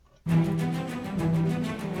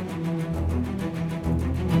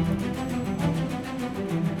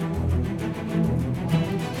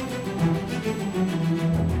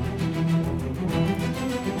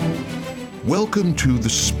Welcome to the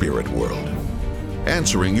spirit world,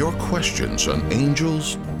 answering your questions on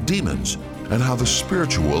angels, demons, and how the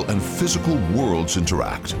spiritual and physical worlds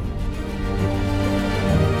interact.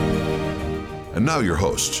 And now your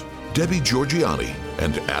hosts, Debbie Georgianni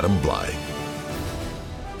and Adam Blai.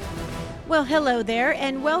 Well, hello there,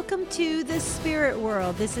 and welcome to the Spirit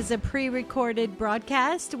World. This is a pre-recorded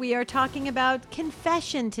broadcast. We are talking about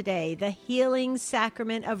confession today, the healing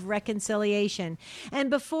sacrament of reconciliation. And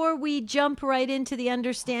before we jump right into the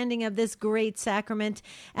understanding of this great sacrament,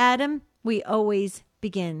 Adam, we always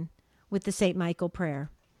begin with the St. Michael prayer.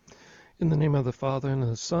 In the name of the Father, and of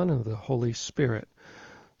the Son, and of the Holy Spirit.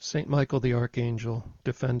 St. Michael the Archangel,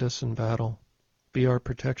 defend us in battle. Be our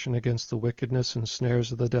protection against the wickedness and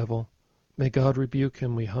snares of the devil. May God rebuke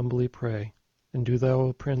him, we humbly pray. And do thou,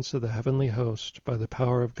 O Prince of the heavenly host, by the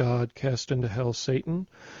power of God, cast into hell Satan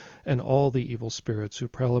and all the evil spirits who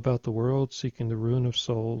prowl about the world, seeking the ruin of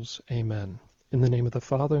souls. Amen. In the name of the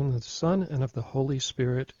Father, and of the Son, and of the Holy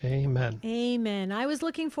Spirit. Amen. Amen. I was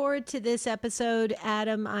looking forward to this episode,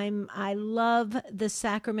 Adam. I love the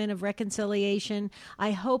sacrament of reconciliation.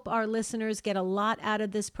 I hope our listeners get a lot out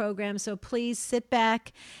of this program. So please sit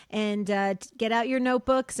back and get out your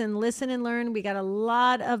notebooks and listen and learn. We got a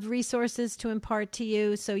lot of resources to impart to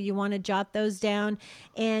you, so you want to jot those down.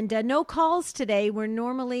 And no calls today. We're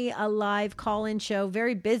normally a live call-in show,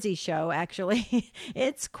 very busy show, actually.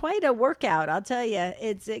 It's quite a workout, I'll tell you.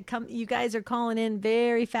 You guys are calling in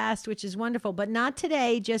very fast, which is wonderful, but not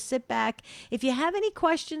today. Just sit back. If you have any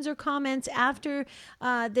questions or comments after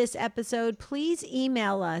this episode, please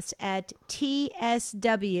email us at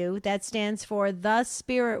TSW, that stands for The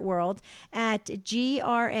Spirit World, at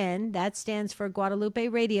GRN, that stands for Guadalupe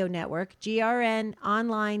Radio Network,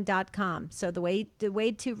 grnonline.com. So the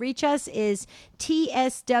way to reach us is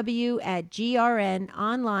TSW at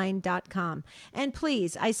grnonline.com. And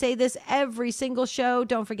please, I say this every single show,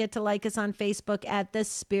 don't forget to like us on Facebook at The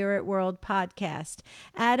Spirit World Podcast.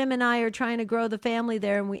 Adam and I are trying to grow the family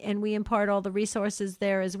there, and we impart all the resources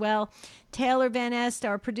there as well. Taylor Van Est,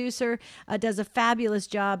 our producer, does a fabulous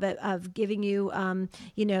job of giving you,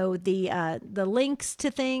 the links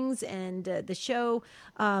to things and the show,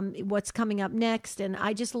 what's coming up next. And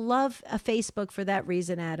I just love Facebook for that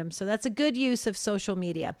reason, Adam. So that's a good use of social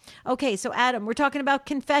media. Okay, so Adam, we're talking about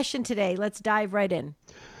confession today. Let's dive right in.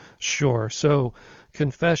 Sure. So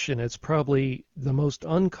confession, it's probably the most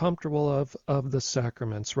uncomfortable of the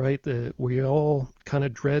sacraments, right? We all kind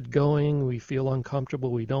of dread going. We feel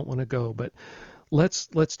uncomfortable. We don't want to go. But let's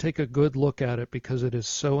take a good look at it because it is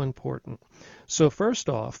so important. So first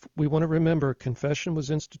off, we want to remember confession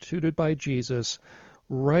was instituted by Jesus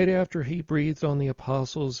right after he breathed on the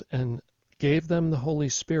apostles and gave them the Holy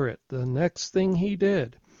Spirit. The next thing he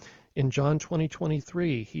did, in John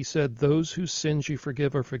 20:23, he said, those whose sins you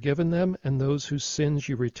forgive are forgiven them, and those whose sins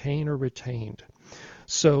you retain are retained.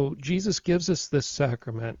 So Jesus gives us this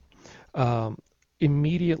sacrament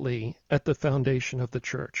immediately at the foundation of the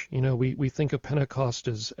church. You know, we think of Pentecost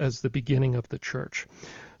as the beginning of the church.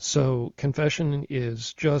 So confession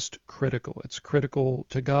is just critical. It's critical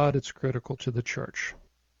to God. It's critical to the church.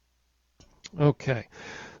 Okay,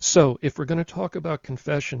 so if we're going to talk about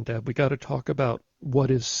confession, Deb, we got to talk about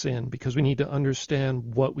what is sin, because we need to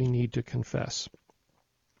understand what we need to confess.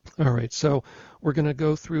 All right, so we're going to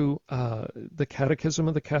go through the Catechism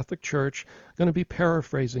of the Catholic Church. I'm going to be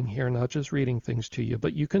paraphrasing here, not just reading things to you,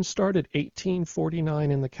 but you can start at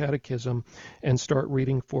 1849 in the Catechism and start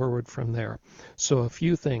reading forward from there. So a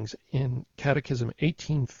few things in Catechism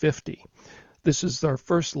 1850. This is our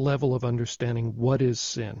first level of understanding what is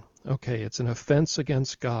sin. Okay, it's an offense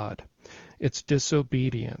against God. It's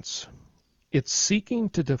disobedience. It's seeking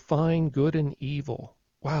to define good and evil.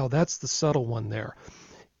 Wow, that's the subtle one there.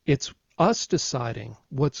 It's us deciding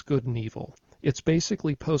what's good and evil. It's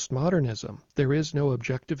basically postmodernism. There is no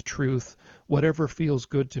objective truth. Whatever feels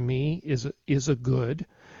good to me is a good.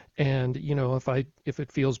 And, you know, if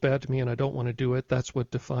it feels bad to me and I don't want to do it, that's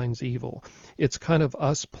what defines evil. It's kind of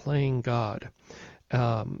us playing God.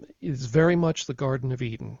 It's very much the Garden of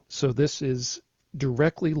Eden. So this is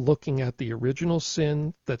directly looking at the original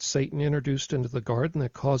sin that Satan introduced into the garden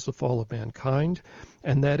that caused the fall of mankind.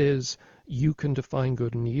 And that is, you can define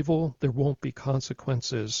good and evil. There won't be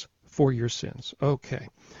consequences for your sins. Okay.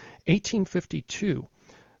 1852.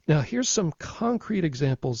 Now, here's some concrete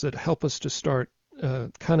examples that help us to start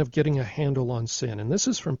kind of getting a handle on sin. And this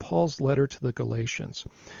is from Paul's letter to the Galatians.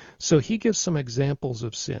 So he gives some examples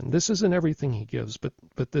of sin. This isn't everything he gives,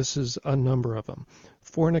 but this is a number of them.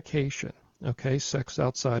 Fornication, okay, sex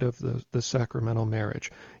outside of the sacramental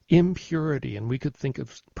marriage. Impurity, and we could think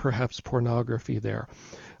of perhaps pornography there.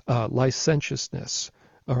 Licentiousness,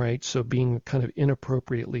 All right, so being kind of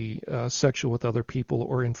inappropriately sexual with other people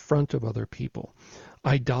or in front of other people.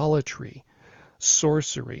 Idolatry,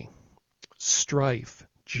 sorcery, strife,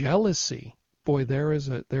 jealousy. Boy, there is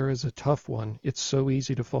a tough one. It's so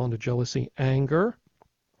easy to fall into jealousy. Anger,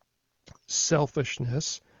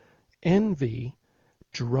 selfishness, envy,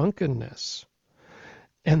 drunkenness.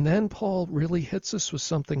 And then Paul really hits us with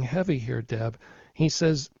something heavy here, Deb. He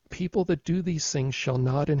says, people that do these things shall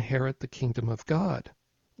not inherit the kingdom of God.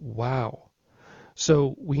 Wow.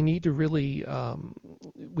 So we need to really,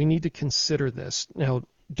 we need to consider this. Now,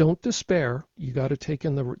 don't despair. You got to take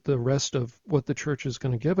in the rest of what the church is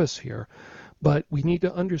going to give us here. But we need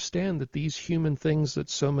to understand that these human things that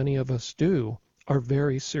so many of us do are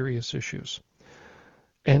very serious issues.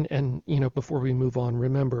 And before we move on,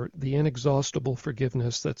 remember the inexhaustible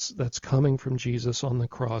forgiveness that's coming from Jesus on the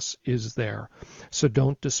cross is there. So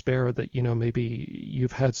don't despair that maybe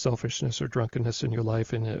you've had selfishness or drunkenness in your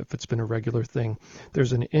life, and if it's been a regular thing,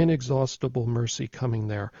 there's an inexhaustible mercy coming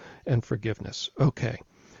there and forgiveness. Okay,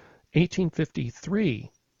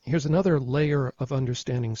 1853. Here's another layer of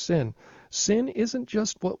understanding sin. Sin isn't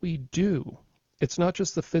just what we do. It's not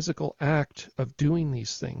just the physical act of doing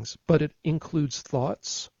these things, but it includes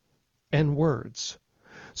thoughts and words.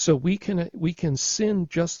 So we can sin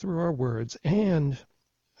just through our words, and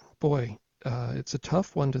boy, it's a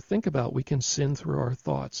tough one to think about. We can sin through our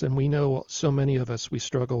thoughts, and we know so many of us we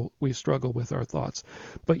struggle with our thoughts.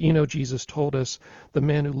 But Jesus told us the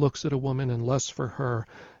man who looks at a woman and lusts for her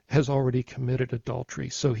has already committed adultery.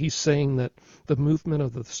 So he's saying that the movement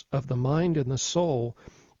of the mind and the soul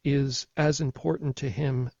is as important to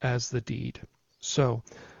him as the deed. So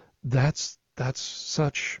that's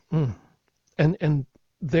such and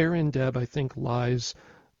therein, Deb, I think lies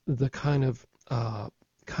the kind of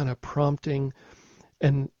prompting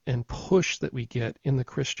and push that we get in the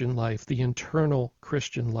Christian life, the internal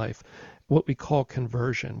Christian life, what we call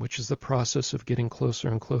conversion, which is the process of getting closer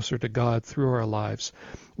and closer to God through our lives.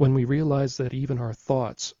 When we realize that even our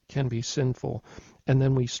thoughts can be sinful, and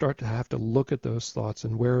then we start to have to look at those thoughts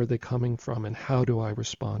and where are they coming from and how do I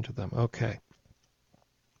respond to them? Okay.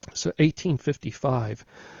 So 1855,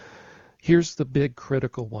 here's the big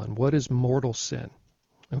critical one. What is mortal sin?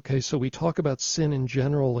 Okay, so we talk about sin in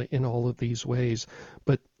general in all of these ways,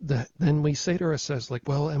 but then we say to ourselves, like,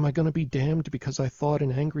 well, am I going to be damned because I thought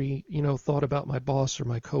an angry, thought about my boss or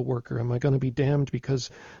my coworker? Am I going to be damned because,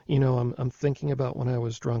 I'm thinking about when I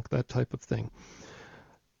was drunk, that type of thing?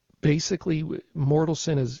 Basically, mortal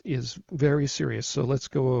sin is very serious, so let's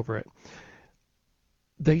go over it.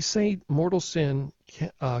 They say mortal sin,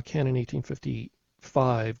 Canon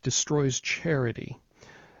 1855, destroys charity.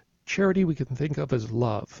 Charity we can think of as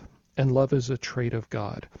love, and love is a trait of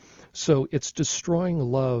God. So it's destroying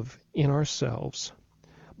love in ourselves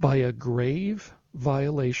by a grave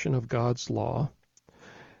violation of God's law,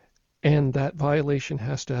 and that violation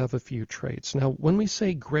has to have a few traits. Now, when we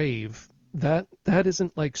say grave, that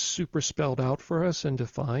isn't like super spelled out for us and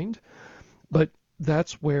defined, but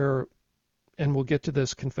that's where, and we'll get to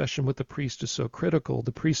this, confession with the priest is so critical.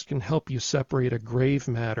 The priest can help you separate a grave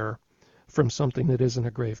matter from something that isn't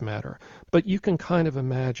a grave matter. But you can kind of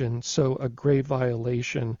imagine, so a grave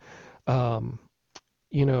violation, the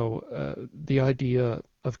idea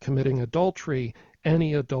of committing adultery,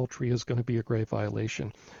 any adultery is going to be a grave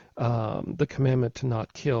violation. The commandment to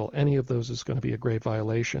not kill, any of those is going to be a grave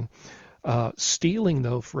violation. Stealing,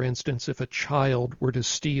 though, for instance, if a child were to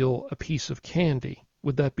steal a piece of candy,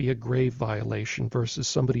 would that be a grave violation versus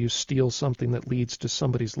somebody who steals something that leads to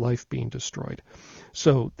somebody's life being destroyed?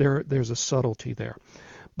 So there's a subtlety there.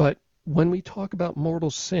 But when we talk about mortal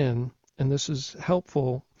sin, and this is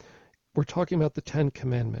helpful, we're talking about the Ten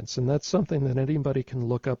Commandments, and that's something that anybody can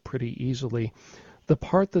look up pretty easily. The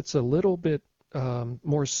part that's a little bit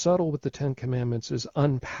more subtle with the Ten Commandments is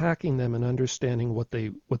unpacking them and understanding what they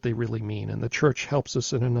really mean, and the church helps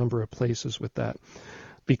us in a number of places with that.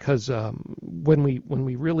 Because when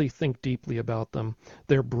we really think deeply about them,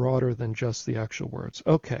 they're broader than just the actual words.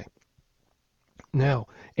 Okay. Now,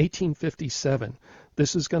 1857.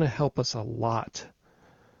 This is going to help us a lot.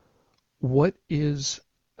 What is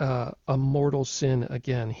a mortal sin?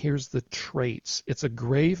 Again, here's the traits. It's a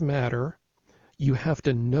grave matter. You have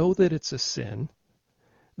to know that it's a sin.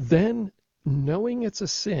 Then, knowing it's a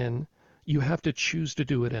sin, you have to choose to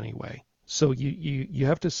do it anyway. So you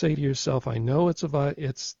have to say to yourself, I know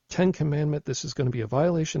it's Ten Commandment. This is going to be a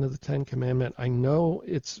violation of the Ten Commandment. I know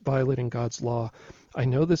it's violating God's law. I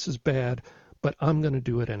know this is bad, but I'm going to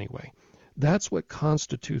do it anyway. That's what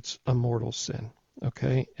constitutes a mortal sin,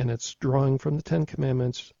 okay? And it's drawing from the Ten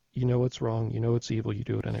Commandments. You know it's wrong. You know it's evil. You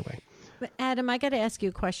do it anyway. But Adam, I got to ask you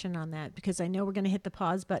a question on that, because I know we're going to hit the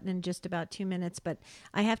pause button in just about 2 minutes, but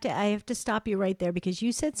I have to stop you right there, because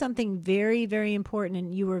you said something very, very important,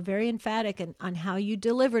 and you were very emphatic on how you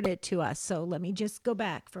delivered it to us. So let me just go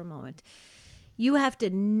back for a moment. You have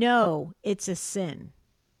to know it's a sin.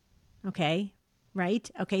 Okay? Right?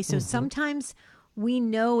 Okay, so sometimes we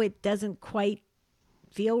know it doesn't quite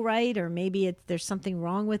feel right, or maybe there's something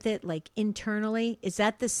wrong with it, like internally. Is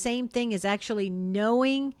that the same thing as actually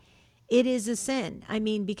knowing it is a sin? I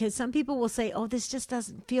mean, because some people will say, "Oh, this just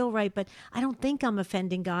doesn't feel right," but I don't think I'm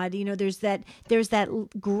offending God. There's that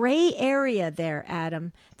gray area there,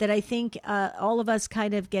 Adam, that I think all of us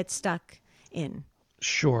kind of get stuck in.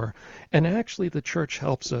 Sure. And actually the church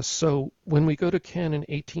helps us. So when we go to Canon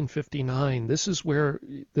 1859, this is where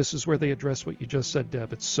they address what you just said,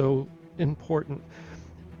 Deb. It's so important.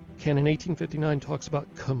 Canon 1859 talks about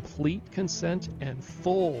complete consent and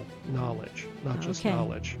full knowledge, not just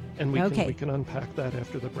knowledge. And we can unpack that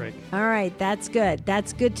after the break. All right, that's good.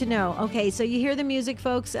 That's good to know. Okay, so you hear the music,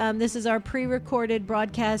 folks. This is our pre-recorded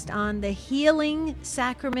broadcast on the healing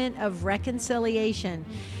sacrament of reconciliation.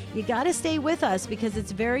 You got to stay with us, because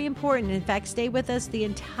it's very important. In fact, stay with us the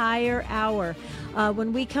entire hour.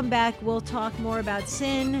 When we come back, we'll talk more about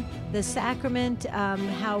sin, the sacrament,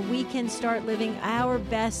 how we can start living our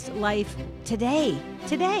best life today.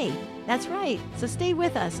 Today. That's right. So stay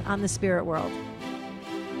with us on The Spirit World.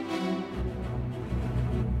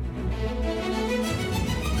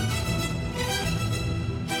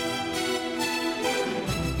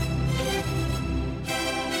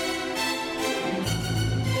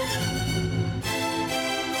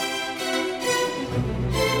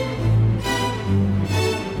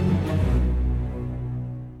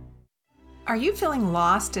 Are you feeling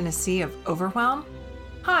lost in a sea of overwhelm?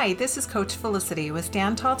 Hi, this is Coach Felicity with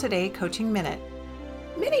Stand Tall Today Coaching Minute.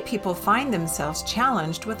 Many people find themselves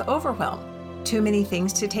challenged with overwhelm. Too many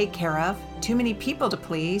things to take care of, too many people to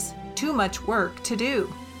please, too much work to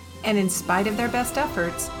do. And in spite of their best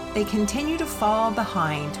efforts, they continue to fall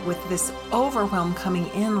behind with this overwhelm coming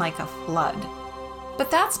in like a flood.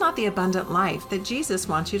 But that's not the abundant life that Jesus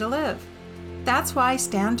wants you to live. That's why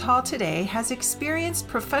Stand Tall Today has experienced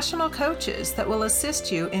professional coaches that will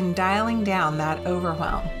assist you in dialing down that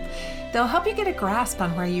overwhelm. They'll help you get a grasp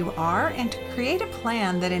on where you are and to create a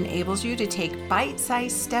plan that enables you to take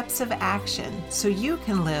bite-sized steps of action so you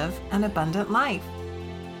can live an abundant life.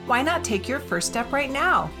 Why not take your first step right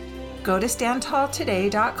now? Go to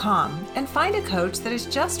standtalltoday.com and find a coach that is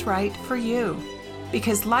just right for you.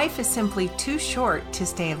 Because life is simply too short to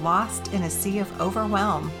stay lost in a sea of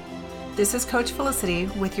overwhelm. This is Coach Felicity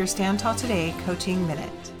with your Stand Tall Today Coaching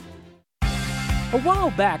Minute. A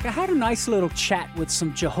while back, I had a nice little chat with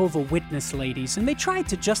some Jehovah's Witness ladies, and they tried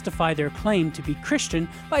to justify their claim to be Christian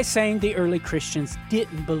by saying the early Christians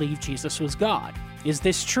didn't believe Jesus was God. Is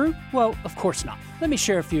this true? Well, of course not. Let me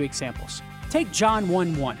share a few examples. Take John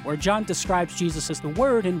 1:1, where John describes Jesus as the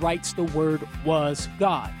Word and writes the Word was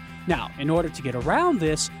God. Now, in order to get around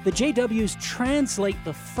this, the JWs translate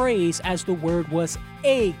the phrase as the Word was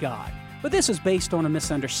a God. But this is based on a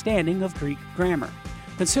misunderstanding of Greek grammar.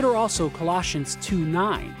 Consider also Colossians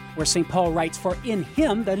 2:9, where St. Paul writes, "For in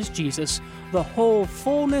him," that is Jesus, "the whole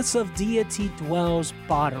fullness of deity dwells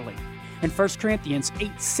bodily." In 1 Corinthians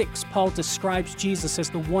 8:6, Paul describes Jesus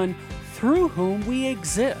as the one through whom we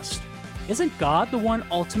exist. Isn't God the one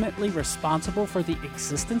ultimately responsible for the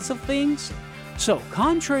existence of things? So,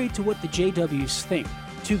 contrary to what the JWs think,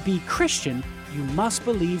 to be Christian, you must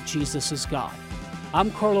believe Jesus is God. I'm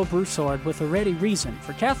Carlo Broussard with a ready reason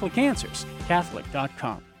for Catholic Answers,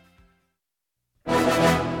 Catholic.com.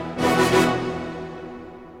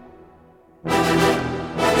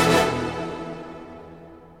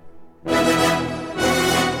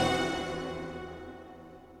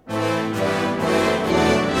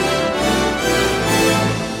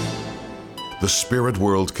 The Spirit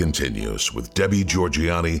World continues with Debbie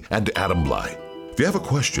Georgianni and Adam Blai. If you have a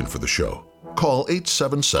question for the show, call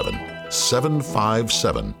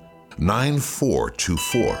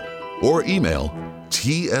 877-757-9424 or email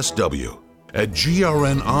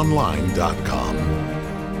tsw@grnonline.com.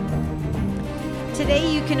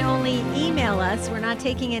 Today you can only email us. We're not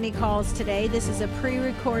taking any calls today. This is a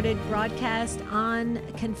pre-recorded broadcast on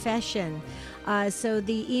confession. So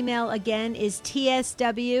the email again is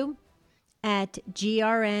tsw at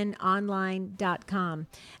grnonline.com.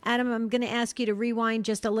 Adam, I'm going to ask you to rewind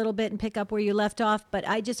just a little bit and pick up where you left off, but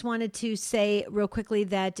I just wanted to say real quickly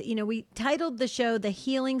that, we titled the show The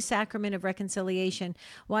Healing Sacrament of Reconciliation.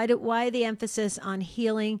 Why the emphasis on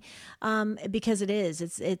healing? Because it is.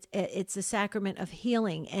 It's a sacrament of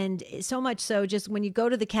healing. And so much so, just when you go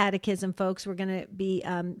to the catechism, folks, we're going to be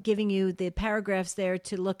giving you the paragraphs there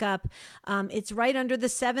to look up. It's right under the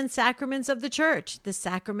 7 sacraments of the church, the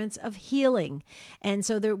sacraments of healing. And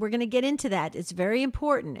so we're going to get into that. It's very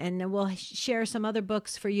important. And then we'll share some other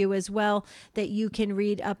books for you as well that you can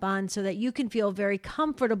read up on so that you can feel very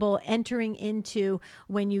comfortable entering into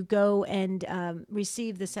when you go and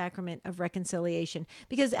receive the sacrament of reconciliation.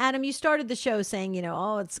 Because, Adam, you started the show saying,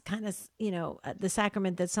 it's kind of, the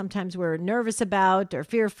sacrament that sometimes we're nervous about or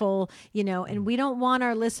fearful, and we don't want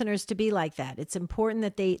our listeners to be like that. It's important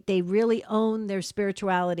that they really own their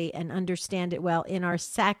spirituality and understand it well in our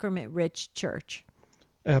sacrament-rich church.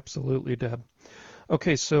 Absolutely, Deb.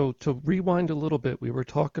 Okay, so to rewind a little bit, we were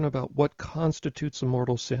talking about what constitutes a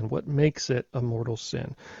mortal sin, what makes it a mortal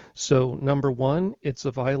sin. So number 1, it's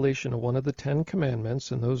a violation of one of the 10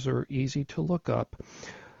 commandments, and those are easy to look up.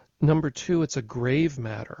 Number 2, it's a grave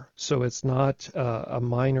matter. So it's not a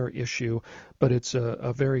minor issue, but it's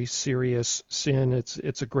a very serious sin.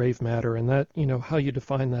 It's a grave matter. And that, how you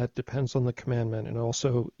define that depends on the commandment. And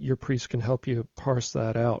also your priest can help you parse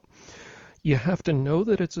that out. You have to know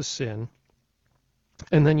that it's a sin,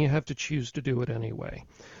 and then you have to choose to do it anyway.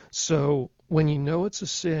 So when you know it's a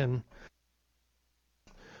sin,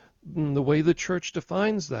 the way the church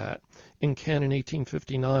defines that in Canon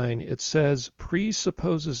 1859, it says,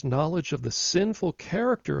 presupposes knowledge of the sinful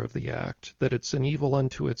character of the act, that it's an evil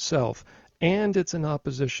unto itself, and it's in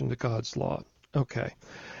opposition to God's law. Okay.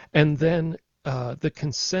 And then the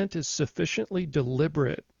consent is sufficiently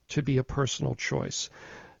deliberate to be a personal choice.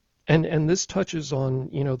 And this touches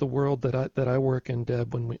on, the world that I work in,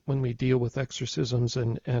 Deb, when we deal with exorcisms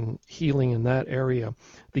and healing in that area.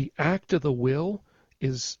 The act of the will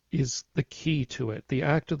is the key to it. The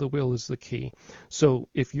act of the will is the key. So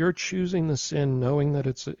if you're choosing the sin, knowing that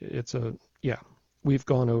it's we've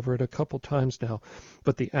gone over it a couple times now,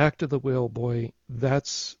 but the act of the will, boy,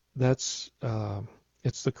 that's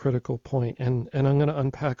it's the critical point. And I'm going to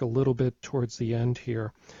unpack a little bit towards the end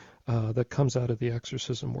here. That comes out of the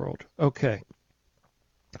exorcism world. Okay.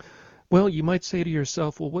 Well, you might say to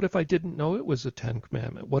yourself, well, what if I didn't know it was a 10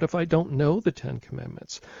 commandment? What if I don't know the 10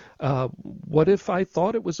 commandments? What if I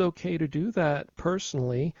thought it was okay to do that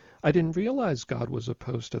personally? I didn't realize God was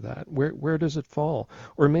opposed to that. Where does it fall?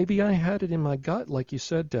 Or maybe I had it in my gut, like you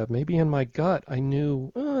said, Deb. Maybe in my gut I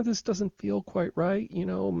knew, this doesn't feel quite right.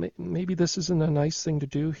 Maybe this isn't a nice thing to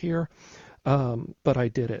do here. But I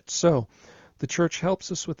did it. So the church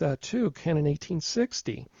helps us with that too. Canon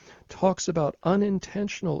 1860 talks about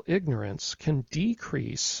unintentional ignorance can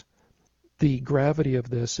decrease the gravity of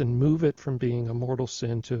this and move it from being a mortal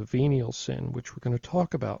sin to a venial sin, which we're going to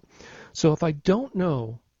talk about. So if I don't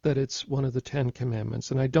know that it's one of the 10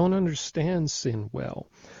 commandments and I don't understand sin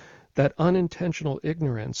well, that unintentional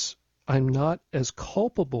ignorance, I'm not as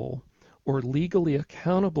culpable or legally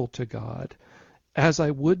accountable to God as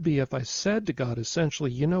I would be if I said to God,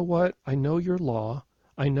 essentially, you know what, I know your law,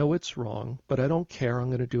 I know it's wrong, but I don't care, I'm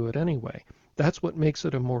going to do it anyway. That's what makes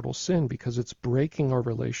it a mortal sin, because it's breaking our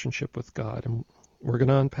relationship with God, and we're going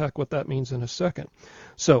to unpack what that means in a second.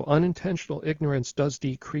 So unintentional ignorance does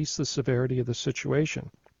decrease the severity of the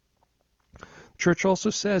situation. Church also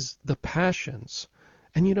says the passions,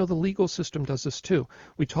 and the legal system does this too.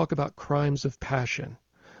 We talk about crimes of passion.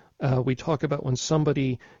 We talk about when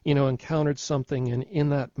somebody, encountered something and in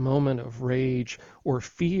that moment of rage or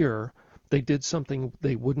fear, they did something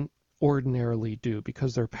they wouldn't ordinarily do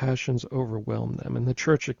because their passions overwhelm them. And the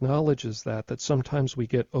church acknowledges that sometimes we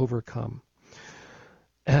get overcome.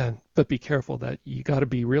 But be careful that you got to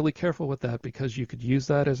be really careful with that, because you could use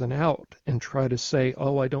that as an out and try to say,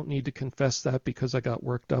 oh, I don't need to confess that because I got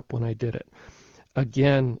worked up when I did it.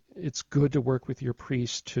 Again, it's good to work with your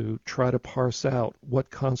priest to try to parse out what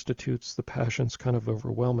constitutes the passions kind of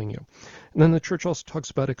overwhelming you. And then the church also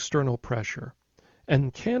talks about external pressure.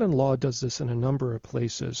 And canon law does this in a number of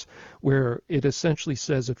places, where it essentially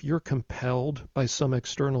says if you're compelled by some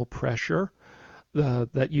external pressure,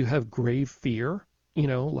 that you have grave fear,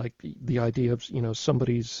 like the idea of,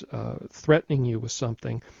 somebody's threatening you with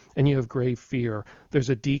something and you have grave fear, there's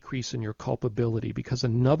a decrease in your culpability because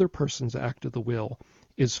another person's act of the will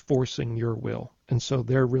is forcing your will. And so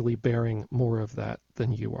they're really bearing more of that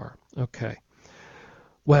than you are. Okay.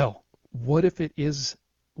 Well, what if it is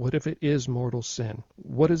mortal sin?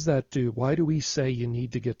 What does that do? Why do we say you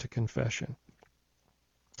need to get to confession?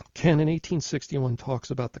 Canon 1861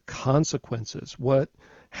 talks about the consequences, what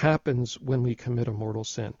happens when we commit a mortal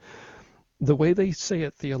sin. The way they say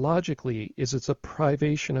it theologically is it's a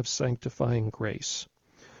privation of sanctifying grace.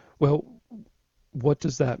 Well, what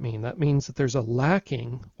does that mean? That means that there's a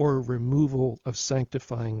lacking or a removal of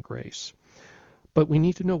sanctifying grace. But we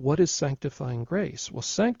need to know, what is sanctifying grace? Well,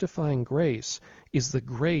 sanctifying grace is the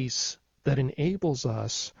grace that enables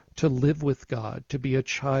us to live with God, to be a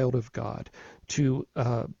child of God, to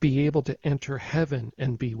be able to enter heaven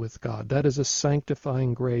and be with God. That is a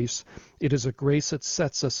sanctifying grace. It is a grace that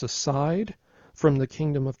sets us aside from the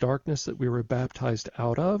kingdom of darkness that we were baptized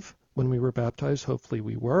out of. When we were baptized, hopefully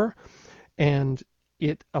we were. And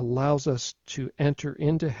it allows us to enter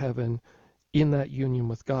into heaven in that union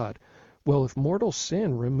with God. Well, if mortal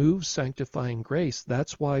sin removes sanctifying grace,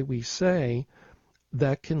 that's why we say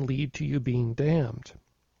that can lead to you being damned.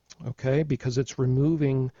 Okay? Because it's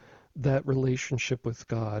removing that relationship with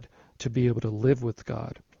God to be able to live with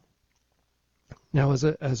God. Now, as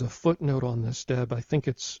a footnote on this, Deb, I think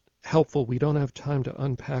it's helpful. We don't have time to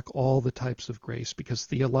unpack all the types of grace because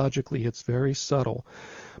theologically it's very subtle,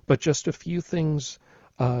 but just a few things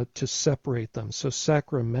to separate them. So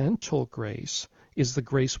sacramental grace is the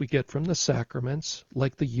grace we get from the sacraments,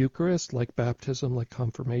 like the Eucharist, like baptism, like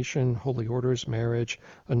confirmation, holy orders, marriage,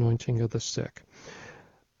 anointing of the sick.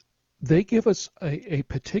 They give us a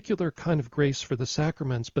particular kind of grace for the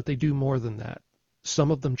sacraments, but they do more than that.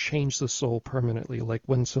 Some of them change the soul permanently, like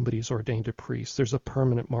when somebody's ordained a priest. There's a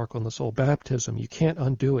permanent mark on the soul. Baptism, you can't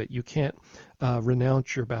undo it. You can't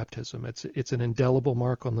renounce your baptism. It's an indelible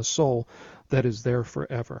mark on the soul that is there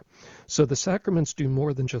forever. So the sacraments do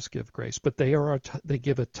more than just give grace, but they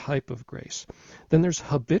give a type of grace. Then there's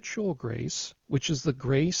habitual grace, which is the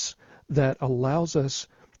grace that allows us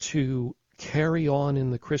to carry on in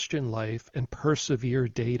the Christian life and persevere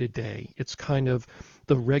day to day. It's kind of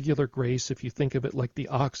the regular grace, if you think of it like the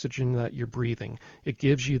oxygen that you're breathing. It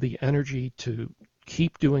gives you the energy to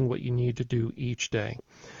keep doing what you need to do each day.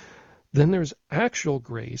 Then there's actual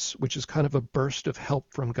grace, which is kind of a burst of help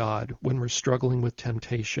from God when we're struggling with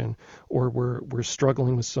temptation or we're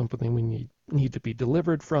struggling with something we need to be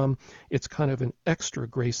delivered from. It's kind of an extra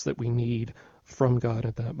grace that we need from God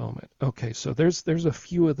at that moment. Okay, so there's a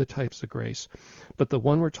few of the types of grace, but the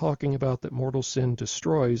one we're talking about that mortal sin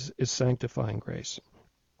destroys is sanctifying grace.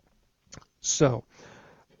 So,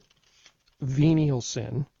 venial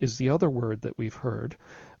sin is the other word that we've heard.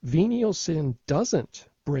 Venial sin doesn't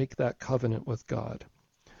break that covenant with God.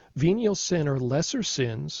 Venial sin are lesser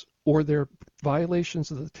sins, or they're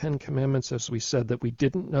violations of the Ten Commandments, as we said, that we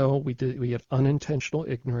didn't know, we had unintentional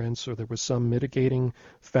ignorance, or there was some mitigating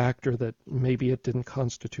factor that maybe it didn't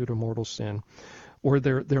constitute a mortal sin, or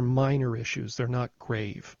they're minor issues, they're not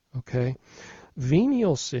grave, okay?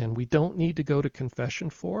 Venial sin, we don't need to go to confession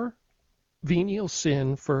for. Venial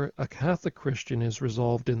sin for a Catholic Christian is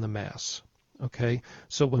resolved in the Mass. Okay,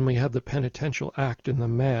 so when we have the penitential act in the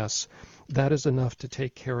Mass, that is enough to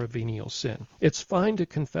take care of venial sin. It's fine to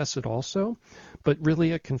confess it also, but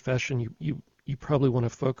really at confession, you probably want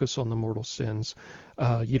to focus on the mortal sins.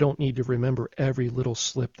 You don't need to remember every little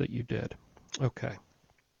slip that you did. Okay.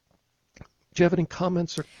 Do you have any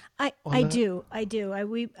comments or I do.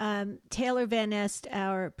 Taylor Van Est,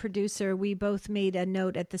 our producer, we both made a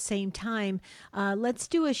note at the same time. Let's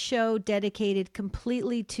do a show dedicated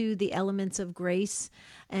completely to the elements of grace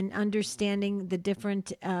and understanding the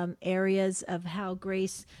different areas of how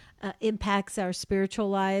grace impacts our spiritual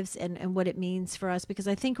lives and what it means for us, because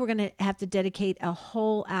I think we're going to have to dedicate a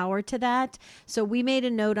whole hour to that. So we made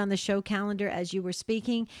a note on the show calendar as you were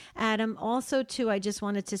speaking, Adam. Also, too, I just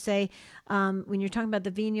wanted to say, when you're talking about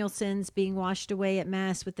the venial sins being washed away at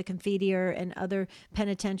Mass with the Confiteor and other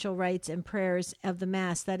penitential rites and prayers of the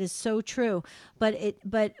Mass, that is so true. But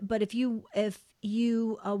if you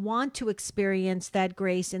want to experience that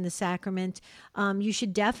grace in the sacrament, you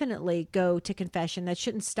should definitely go to confession. That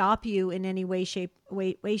shouldn't stop you in any way, shape,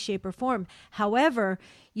 or form. However,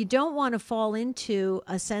 you don't want to fall into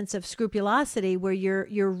a sense of scrupulosity where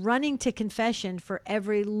you're running to confession for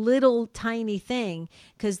every little tiny thing,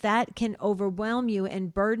 because that can overwhelm you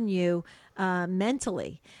and burden you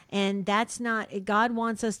mentally. And that's not, God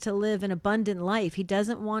wants us to live an abundant life. He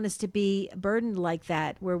doesn't want us to be burdened like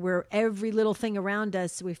that, where we're every little thing around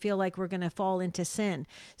us, we feel like we're going to fall into sin.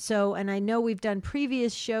 So, and I know we've done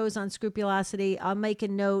previous shows on scrupulosity. I'll make a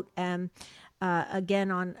note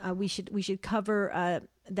again on, we should cover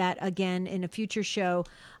that again in a future show.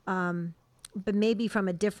 but maybe from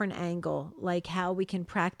a different angle, like how we can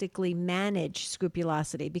practically manage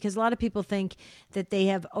scrupulosity. Because a lot of people think that they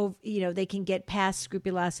have, they can get past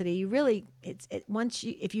scrupulosity.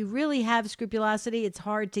 If you really have scrupulosity, it's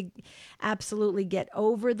hard to absolutely get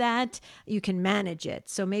over that. You can manage it.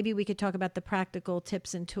 So maybe we could talk about the practical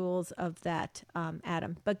tips and tools of that,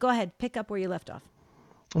 Adam. But go ahead, pick up where you left off.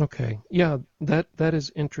 Okay. Yeah, that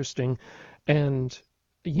is interesting. And,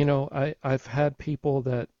 I've had people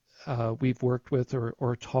that we've worked with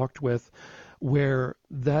or talked with where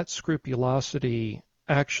that scrupulosity,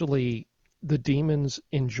 actually, the demons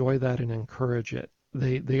enjoy that and encourage it.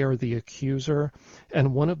 They are the accuser.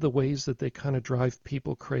 And one of the ways that they kind of drive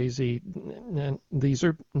people crazy, and these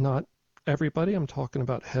are not everybody, I'm talking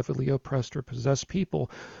about heavily oppressed or possessed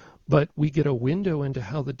people, but we get a window into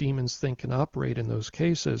how the demons think and operate in those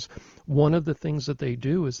cases. One of the things that they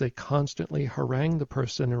do is they constantly harangue the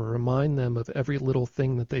person and remind them of every little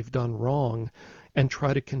thing that they've done wrong and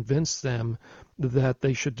try to convince them that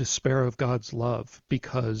they should despair of God's love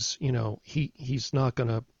because, he's not going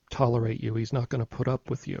to tolerate you. He's not going to put up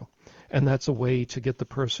with you. And that's a way to get the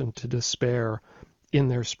person to despair in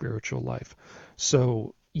their spiritual life.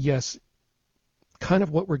 So, yes, kind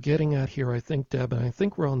of what we're getting at here, I think, Deb, and I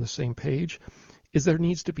think we're on the same page, is there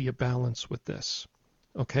needs to be a balance with this.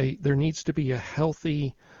 Okay? There needs to be a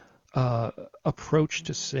healthy approach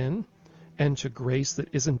to sin and to grace that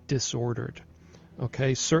isn't disordered.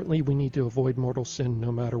 Okay? Certainly we need to avoid mortal sin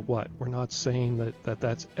no matter what. We're not saying that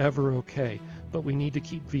that's ever okay, but we need to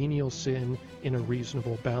keep venial sin in a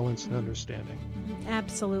reasonable balance and understanding.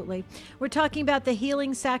 Absolutely. We're talking about the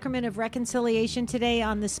healing sacrament of reconciliation today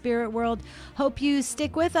on the Spirit World. Hope you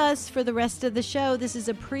stick with us for the rest of the show. This is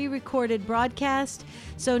a pre-recorded broadcast,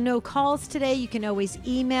 so no calls today. You can always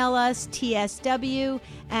email us,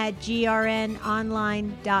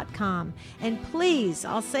 tsw@grnonline.com. And please,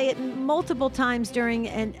 I'll say it multiple times during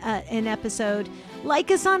an episode,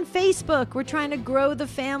 like us on Facebook. We're trying to grow the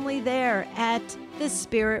family there at the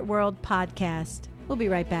Spirit World Podcast. We'll be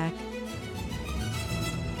right back.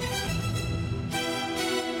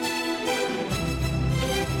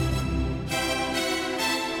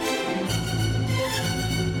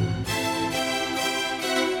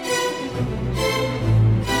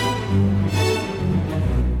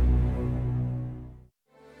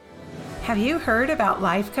 Have you heard about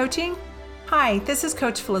life coaching? Hi, this is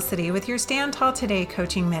Coach Felicity with your Stand Tall Today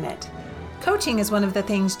Coaching Minute. Coaching is one of the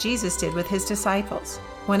things Jesus did with his disciples.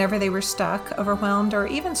 Whenever they were stuck, overwhelmed, or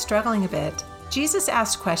even struggling a bit, Jesus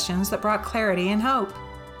asked questions that brought clarity and hope.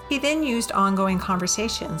 He then used ongoing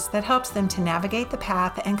conversations that helped them to navigate the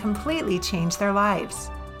path and completely change their lives.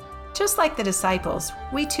 Just like the disciples,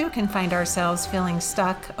 we too can find ourselves feeling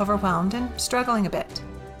stuck, overwhelmed, and struggling a bit.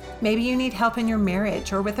 Maybe you need help in your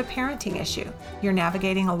marriage or with a parenting issue. You're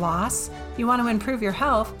navigating a loss, you want to improve your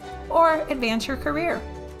health, or advance your career.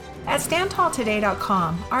 At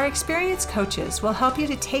StandTallToday.com, our experienced coaches will help you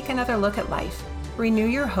to take another look at life, renew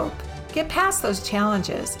your hope, get past those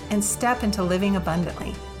challenges, and step into living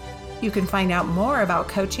abundantly. You can find out more about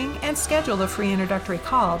coaching and schedule a free introductory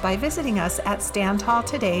call by visiting us at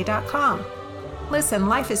StandTallToday.com. Listen,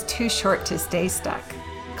 life is too short to stay stuck.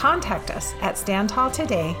 Contact us at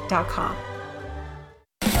StandTallToday.com.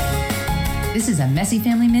 This is a Messy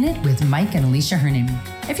Family Minute with Mike and Alicia Hernan.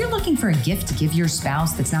 If you're looking for a gift to give your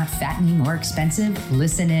spouse that's not fattening or expensive,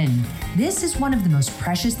 listen in. This is one of the most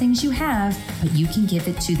precious things you have, but you can give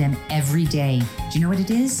it to them every day. Do you know what it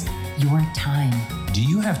is? Your time. Do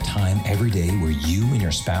you have time every day where you and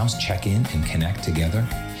your spouse check in and connect together?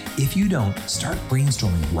 If you don't, start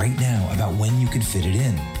brainstorming right now about when you could fit it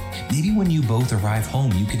in. Maybe when you both arrive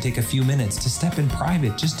home, you could take a few minutes to step in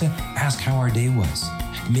private just to ask how our day was.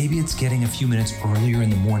 Maybe it's getting a few minutes earlier in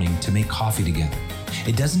the morning to make coffee together.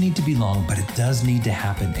 It doesn't need to be long, but it does need to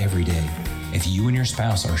happen every day. If you and your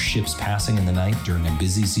spouse are ships passing in the night during a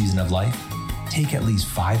busy season of life, take at least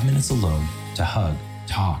 5 minutes alone to hug,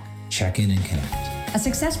 talk, check in, and connect. A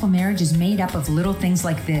successful marriage is made up of little things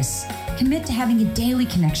like this. Commit to having a daily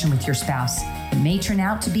connection with your spouse. It may turn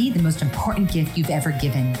out to be the most important gift you've ever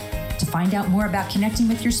given. To find out more about connecting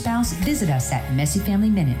with your spouse, visit us at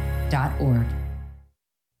messyfamilyminute.org.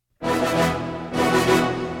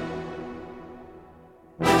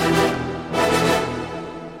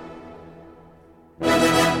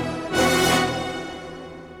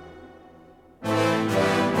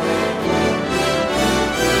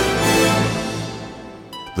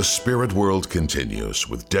 The Spirit World continues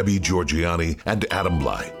with Debbie Georgianni and Adam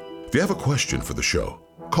Blai. If you have a question for the show,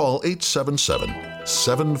 call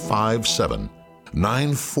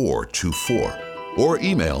 877-757-9424 or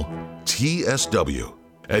email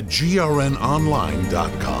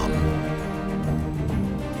tsw@grnonline.com.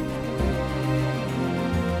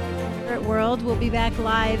 world. We'll be back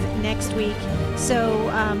live next week. So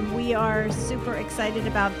we are super excited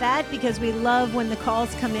about that because we love when the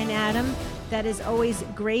calls come in, Adam. That is always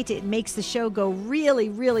great. It makes the show go really,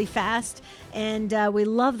 really fast. And we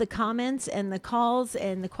love the comments and the calls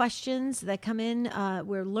and the questions that come in.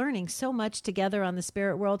 We're learning so much together on the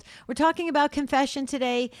spirit world. We're talking about confession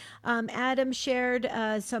today. Adam shared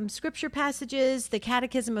some scripture passages, the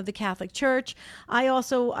Catechism of the Catholic Church. I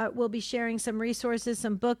also will be sharing some resources,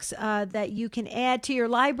 some books that you can add to your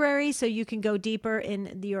library so you can go deeper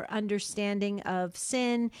in your understanding of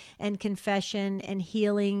sin and confession and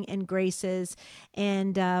healing and graces.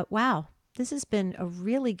 And wow, this has been a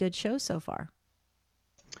really good show so far.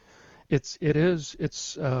 It is.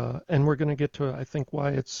 And we're going to get to, I think,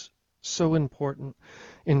 why it's so important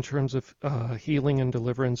in terms of healing and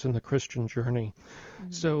deliverance in the Christian journey.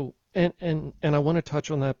 Mm-hmm. So, and I want to touch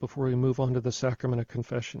on that before we move on to the sacrament of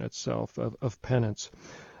confession itself, of penance.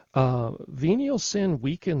 Venial sin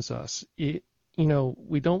weakens us. We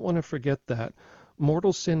don't want to forget that.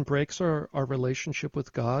 Mortal sin breaks our relationship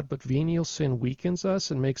with God, but venial sin weakens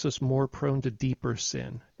us and makes us more prone to deeper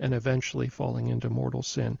sin and eventually falling into mortal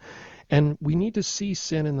sin. And we need to see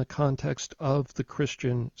sin in the context of the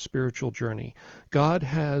Christian spiritual journey. God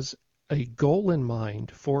has a goal in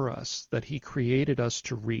mind for us that he created us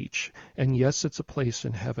to reach. And yes, it's a place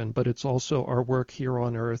in heaven, but it's also our work here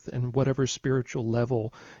on earth and whatever spiritual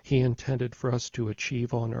level he intended for us to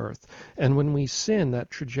achieve on earth. And when we sin,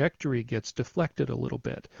 that trajectory gets deflected a little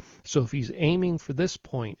bit. So if he's aiming for this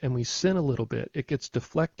point and we sin a little bit, it gets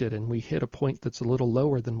deflected and we hit a point that's a little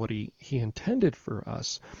lower than what he intended for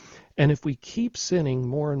us. And if we keep sinning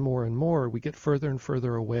more and more and more, we get further and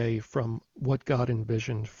further away from what God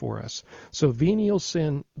envisioned for us. So venial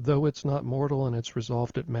sin, though it's not mortal and it's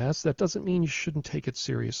resolved at Mass, that doesn't mean you shouldn't take it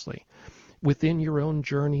seriously. Within your own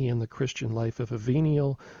journey in the Christian life, if a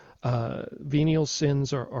venial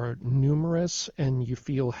sins are numerous and you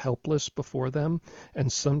feel helpless before them,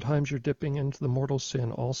 and sometimes you're dipping into the mortal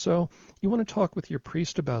sin also, you want to talk with your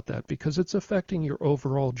priest about that because it's affecting your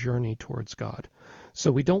overall journey towards God. So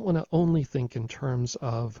we don't want to only think in terms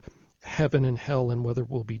of heaven and hell and whether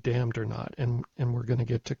we'll be damned or not, and we're going to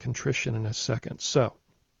get to contrition in a second. So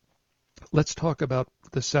let's talk about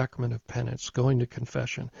the sacrament of penance, going to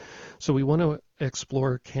confession. So we want to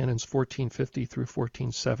explore canons 1450 through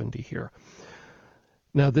 1470 here.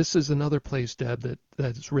 Now, this is another place, Deb,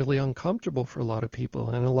 that is really uncomfortable for a lot of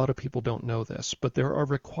people, and a lot of people don't know this, but there are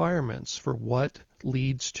requirements for what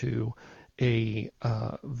leads to a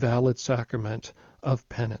valid sacrament of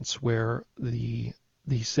penance where the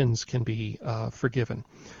sins can be forgiven.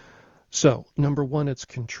 So, number one, it's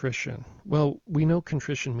contrition. Well, we know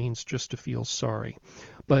contrition means just to feel sorry.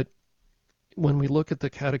 But when we look at the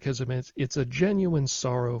Catechism, it's a genuine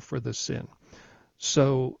sorrow for the sin.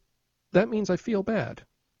 So that means I feel bad.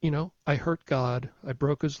 I hurt God. I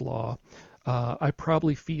broke his law. I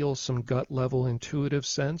probably feel some gut level intuitive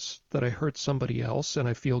sense that I hurt somebody else, and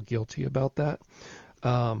I feel guilty about that.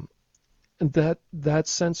 That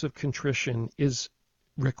sense of contrition is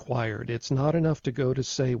required. It's not enough to go to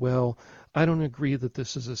say, well, I don't agree that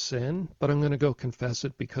this is a sin, but I'm going to go confess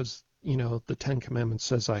it because, the Ten Commandments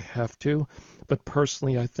says I have to. But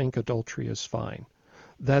personally, I think adultery is fine.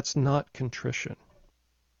 That's not contrition.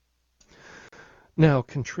 Now,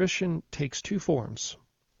 contrition takes two forms.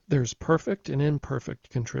 There's perfect and imperfect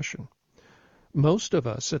contrition. Most of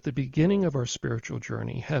us at the beginning of our spiritual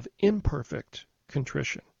journey have imperfect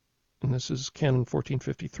contrition. And this is Canon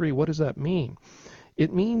 1453. What does that mean?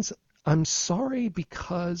 It means I'm sorry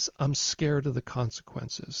because I'm scared of the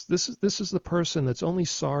consequences. This is the person that's only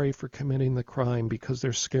sorry for committing the crime because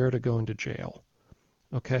they're scared of going to jail.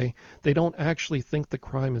 Okay? They don't actually think the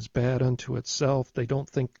crime is bad unto itself. They don't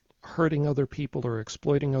think hurting other people or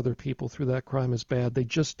exploiting other people through that crime is bad. They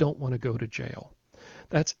just don't want to go to jail.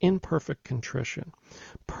 That's imperfect contrition.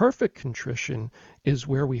 Perfect contrition is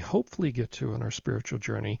where we hopefully get to in our spiritual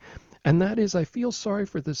journey. And that is, I feel sorry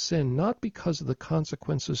for the sin, not because of the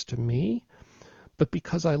consequences to me, but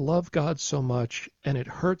because I love God so much and it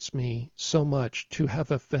hurts me so much to have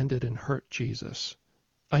offended and hurt Jesus.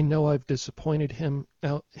 I know I've disappointed him.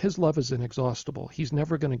 Now, his love is inexhaustible. He's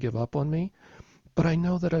never going to give up on me, but I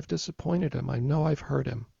know that I've disappointed him. I know I've hurt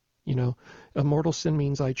him. A mortal sin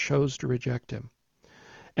means I chose to reject him.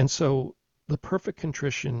 And so the perfect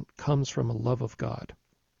contrition comes from a love of God.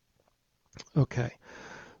 Okay.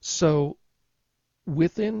 So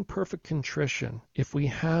within perfect contrition, if we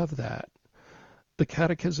have that, the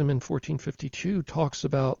Catechism in 1452 talks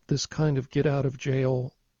about this kind of get out of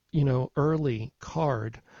jail, early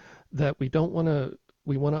card that we don't want to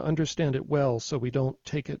We want to understand it well so we don't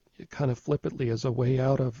take it kind of flippantly as a way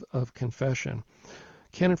out of confession.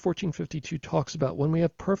 Canon 1452 talks about when we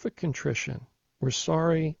have perfect contrition, we're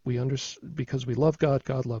sorry, because we love God,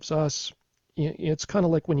 God loves us. It's kind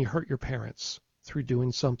of like when you hurt your parents through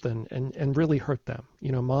doing something and really hurt them.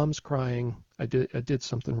 Mom's crying, I did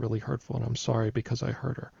something really hurtful and I'm sorry because I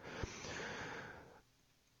hurt her.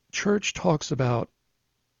 Church talks about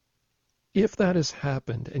if that has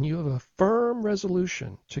happened and you have a firm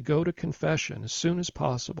resolution to go to confession as soon as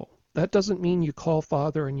possible, that doesn't mean you call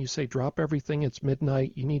Father and you say, drop everything, it's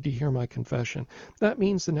midnight, you need to hear my confession. That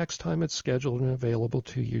means the next time it's scheduled and available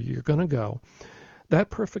to you, you're going to go. That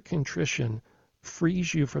perfect contrition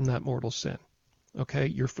frees you from that mortal sin. Okay?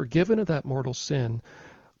 You're forgiven of that mortal sin,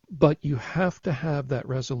 but you have to have that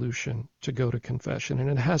resolution to go to confession, and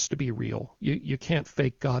it has to be real. You can't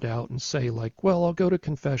fake God out and say, like, well, I'll go to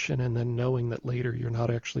confession, and then knowing that later you're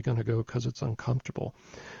not actually going to go because it's uncomfortable.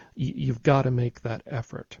 You've got to make that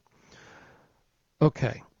effort.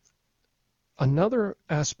 Okay. Another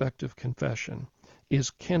aspect of confession is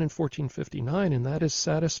Canon 1459, and that is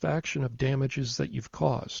satisfaction of damages that you've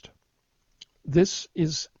caused. This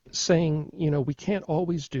is saying, we can't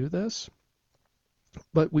always do this,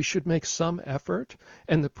 but we should make some effort,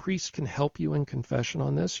 and the priest can help you in confession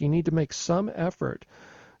on this. You need to make some effort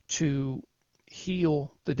to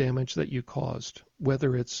heal the damage that you caused,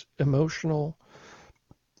 whether it's emotional,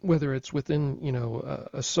 whether it's within,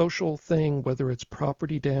 a social thing, whether it's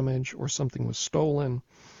property damage or something was stolen.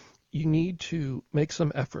 You need to make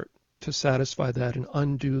some effort to satisfy that and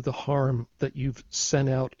undo the harm that you've sent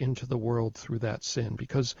out into the world through that sin,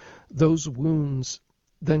 because those wounds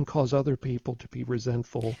then cause other people to be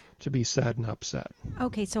resentful, to be sad and upset.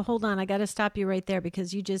 Okay, so hold on. I got to stop you right there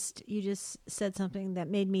because you just said something that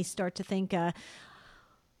made me start to think.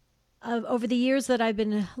 Over the years that I've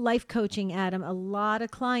been life coaching, Adam, a lot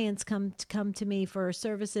of clients come to me for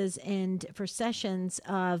services and for sessions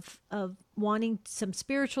of wanting some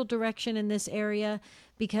spiritual direction in this area,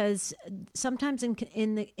 because sometimes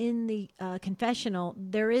in the confessional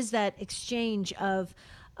there is that exchange of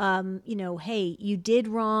hey, you did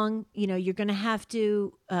wrong. You're going to have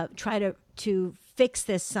to try to fix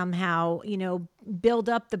this somehow, build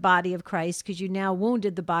up the body of Christ because you now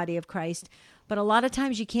wounded the body of Christ. But a lot of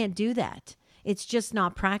times you can't do that. It's just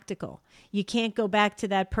not practical. You can't go back to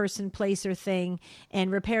that person, place, or thing and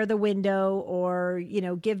repair the window or,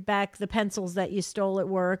 give back the pencils that you stole at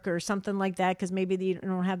work or something like that because maybe you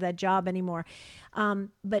don't have that job anymore.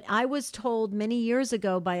 But I was told many years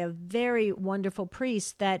ago by a very wonderful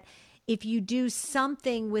priest that if you do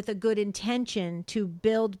something with a good intention to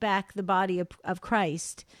build back the body of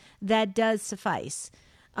Christ, that does suffice.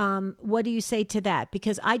 What do you say to that?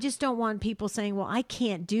 Because I just don't want people saying, well, I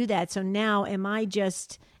can't do that. So now am I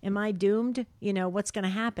doomed? What's going to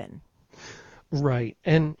happen? Right.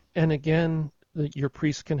 And again, your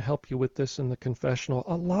priest can help you with this in the confessional.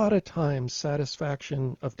 A lot of times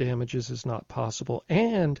satisfaction of damages is not possible.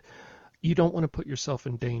 And you don't want to put yourself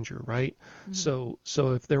in danger, right? Mm-hmm.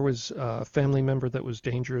 So if there was a family member that was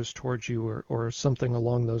dangerous towards you or something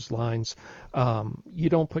along those lines, you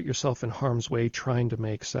don't put yourself in harm's way trying to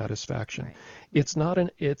make satisfaction. Right.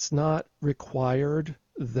 It's not required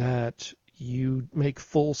that you make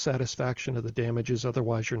full satisfaction of the damages,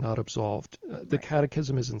 otherwise you're not absolved. The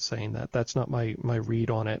Catechism isn't saying that. That's not my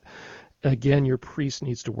read on it. Again, your priest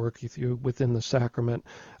needs to work with you within the sacrament.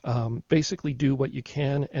 Basically do what you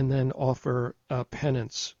can and then offer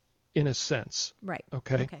penance in a sense. Right.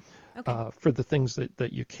 Okay. For the things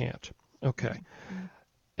that you can't. Okay. Mm-hmm.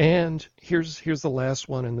 And here's the last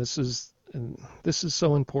one, and this is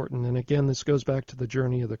so important. And again, this goes back to the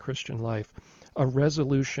journey of the Christian life, a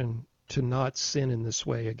resolution to not sin in this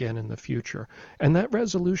way again in the future. And that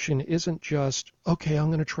resolution isn't just, okay, I'm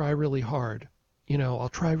going to try really hard. I'll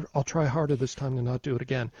try harder this time to not do it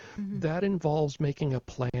again. Mm-hmm. That involves making a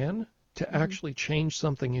plan to mm-hmm. actually change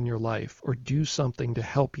something in your life or do something to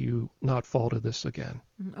help you not fall to this again.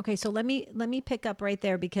 Okay, so let me pick up right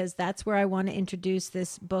there, because that's where I want to introduce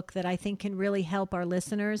this book that I think can really help our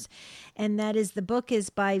listeners. And that is, the book is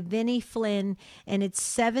by Vinnie Flynn, and it's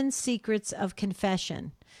 7 Secrets of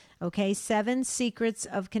Confession. Okay, 7 Secrets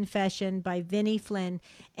of Confession by Vinnie Flynn.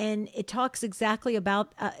 And it talks exactly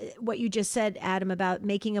about what you just said, Adam, about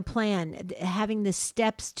making a plan, having the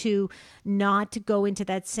steps to not go into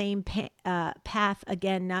that same path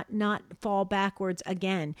again, not fall backwards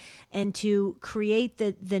again, and to create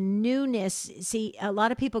the newness. See, a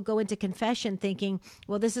lot of people go into confession thinking,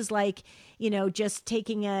 well, this is like, just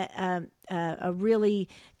taking a really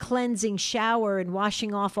cleansing shower and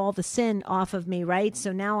washing off all the sin off of me, right?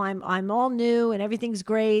 So now I'm all new and everything's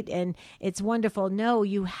great and it's wonderful. No,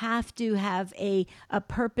 you have to have a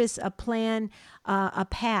purpose, a plan, a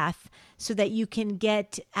path, so that you can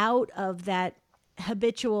get out of that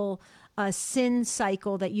habitual sin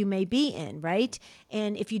cycle that you may be in, right?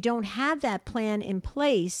 And if you don't have that plan in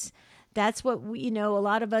place, that's what we, a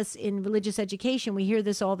lot of us in religious education, we hear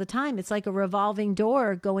this all the time. It's like a revolving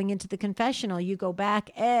door going into the confessional. You go back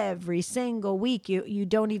every single week. You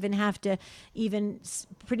don't even have to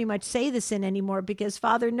pretty much say the sin anymore, because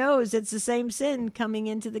Father knows it's the same sin coming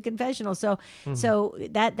into the confessional. So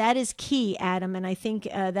that is key, Adam. And I think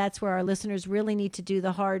that's where our listeners really need to do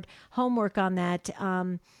the hard homework on that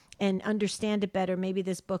and understand it better. Maybe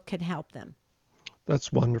this book can help them.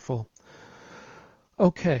 That's wonderful.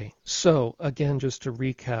 Okay, so again, just to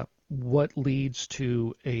recap, what leads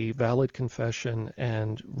to a valid confession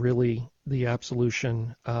and really the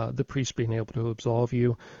absolution, the priest being able to absolve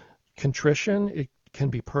you? Contrition, it can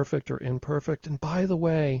be perfect or imperfect. And by the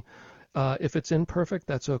way, if it's imperfect,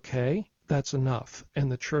 that's okay. That's enough.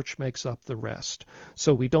 And the church makes up the rest.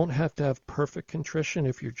 So we don't have to have perfect contrition.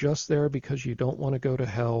 If you're just there because you don't want to go to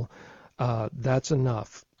hell, that's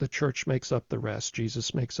enough. The church makes up the rest.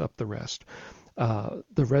 Jesus makes up the rest.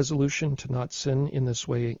 The resolution to not sin in this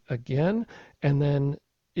way again, and then,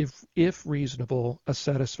 if reasonable, a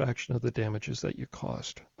satisfaction of the damages that you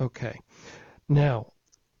caused. Okay. Now,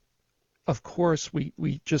 of course,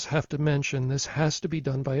 we just have to mention this has to be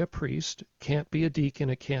done by a priest. Can't be a deacon.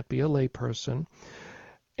 It can't be a layperson.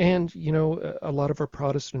 And, a lot of our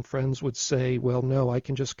Protestant friends would say, well, no, I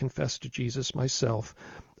can just confess to Jesus myself.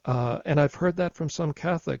 And I've heard that from some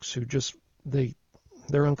Catholics who just,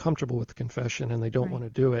 they're uncomfortable with the confession and they don't want to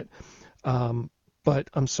do it.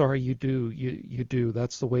 But I'm sorry, you do. You do.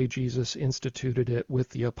 That's the way Jesus instituted it with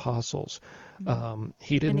the apostles.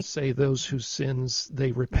 He didn't say those whose sins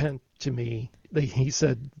they repent to me. He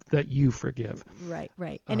said that you forgive. Right.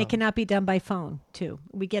 And it cannot be done by phone, too.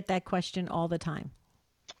 We get that question all the time.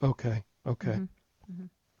 Okay.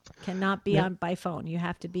 Cannot be on by phone. You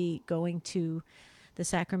have to be going to the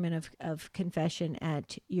sacrament of confession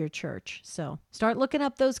at your church. So start looking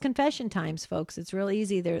up those confession times, folks. It's real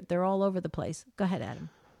easy. They're all over the place. Go ahead, Adam.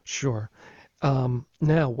 Sure.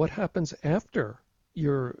 Now, what happens after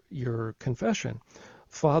your confession?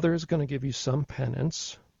 Father is going to give you some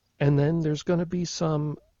penance, and then there's going to be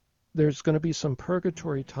some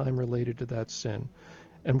purgatory time related to that sin,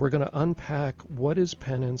 and we're going to unpack what is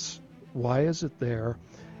penance, why is it there,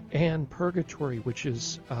 and purgatory, which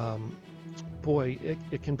is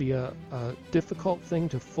it can be a difficult thing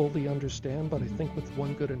to fully understand, but I think with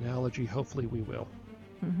one good analogy, hopefully we will.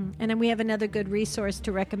 And then we have another good resource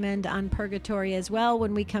to recommend on purgatory as well.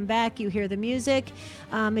 When we come back, you hear the music.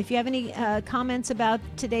 If you have any comments about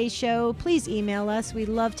today's show, please email us. We'd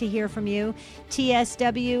love to hear from you.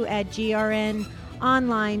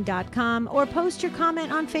 tsw@grnonline.com, or post your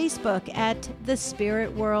comment on Facebook at The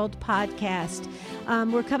Spirit World Podcast.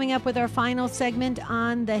 We're coming up with our final segment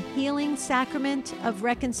on the healing sacrament of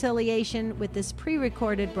reconciliation with this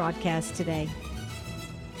pre-recorded broadcast today.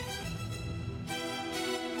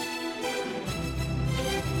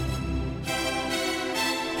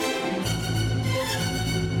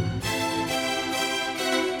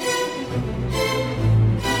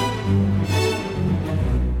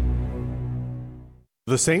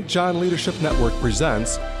 The St. John Leadership Network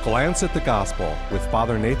presents Glance at the Gospel with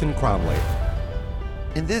Father Nathan Cromley.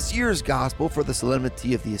 In this year's Gospel for the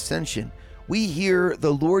Solemnity of the Ascension, we hear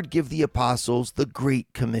the Lord give the apostles the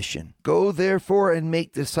Great Commission. Go therefore and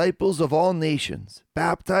make disciples of all nations,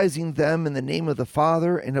 baptizing them in the name of the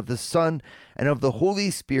Father and of the Son and of the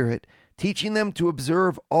Holy Spirit, teaching them to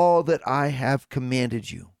observe all that I have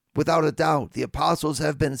commanded you. Without a doubt, the apostles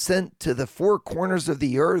have been sent to the four corners of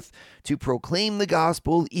the earth to proclaim the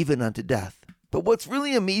gospel even unto death. But what's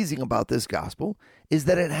really amazing about this gospel is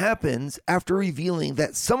that it happens after revealing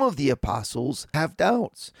that some of the apostles have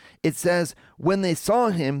doubts. It says, when they saw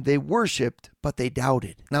him, they worshipped, but they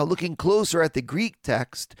doubted. Now, looking closer at the Greek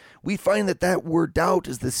text, we find that word doubt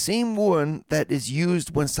is the same one that is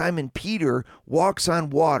used when Simon Peter walks on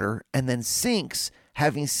water and then sinks,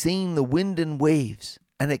 having seen the wind and waves.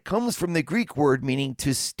 And it comes from the Greek word meaning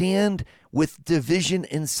to stand with division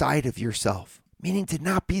inside of yourself, meaning to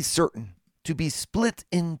not be certain, to be split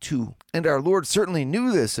in two. And our Lord certainly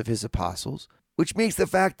knew this of his apostles, which makes the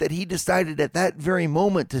fact that he decided at that very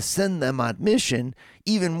moment to send them on mission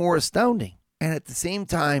even more astounding. And at the same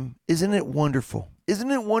time, isn't it wonderful?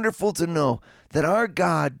 Isn't it wonderful to know that our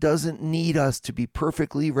God doesn't need us to be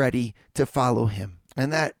perfectly ready to follow him?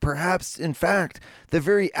 And that perhaps, in fact, the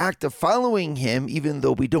very act of following him, even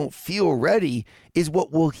though we don't feel ready, is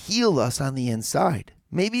what will heal us on the inside.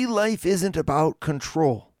 Maybe life isn't about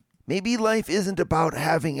control. Maybe life isn't about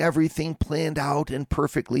having everything planned out and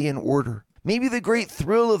perfectly in order. Maybe the great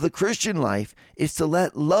thrill of the Christian life is to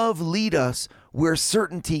let love lead us where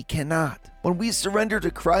certainty cannot. When we surrender to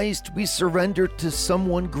Christ, we surrender to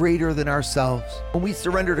someone greater than ourselves. When we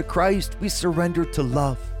surrender to Christ, we surrender to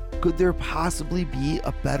love. Could there possibly be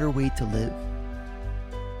a better way to live?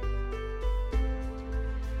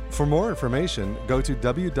 For more information, go to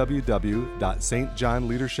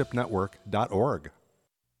www.stjohnleadershipnetwork.org.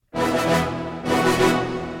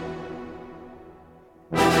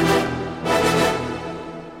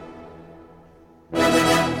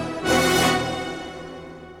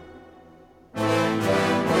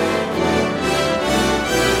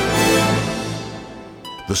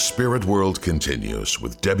 The Spirit World continues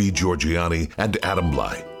with Debbie Georgianni and Adam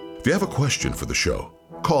Blai. If you have a question for the show,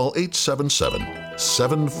 call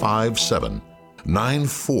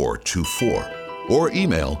 877-757-9424 or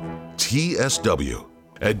email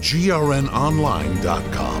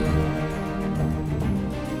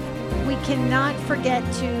tsw@grnonline.com. We cannot forget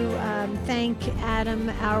to thank Adam,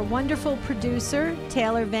 our wonderful producer,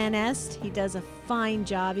 Taylor Van Est. He does a fine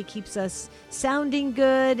job. He keeps us sounding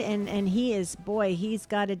good, and he is, boy, he's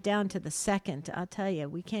got it down to the second. I'll tell you,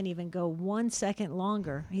 we can't even go 1 second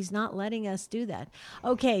longer. He's not letting us do that.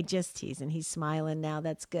 Okay, just teasing. He's smiling now.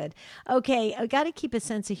 That's good. Okay, I got to keep a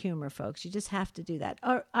sense of humor, folks. You just have to do that.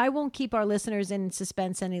 I won't keep our listeners in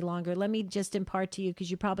suspense any longer. Let me just impart to you,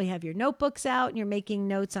 because you probably have your notebooks out and you're making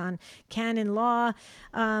notes on canon law.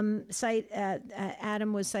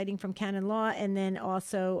 Adam was citing from canon law, and then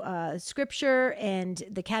also scripture and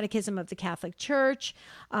the Catechism of the Catholic Church.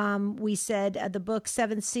 We said the book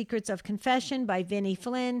 7 Secrets of Confession by Vinnie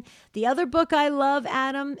Flynn. The other book I love,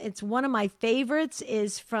 Adam, it's one of my favorites,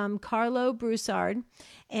 is from Carlo Broussard,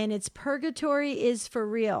 and it's Purgatory is for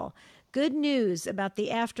Real. Good news about the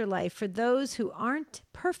afterlife for those who aren't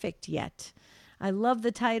perfect yet. I love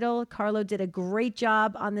the title. Carlo did a great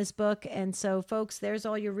job on this book. And so, folks, there's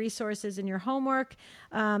all your resources and your homework.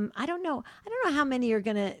 I don't know how many are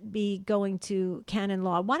going to be going to canon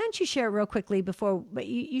law. Why don't you share real quickly but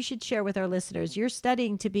you should share with our listeners. You're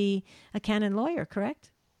studying to be a canon lawyer, correct?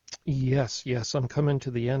 Yes. I'm coming to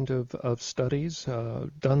the end of studies,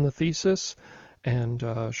 done the thesis, and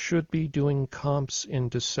should be doing comps in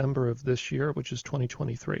December of this year, which is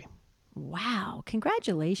 2023. Wow.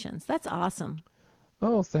 Congratulations. That's awesome.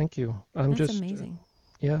 Oh, thank you. That's amazing.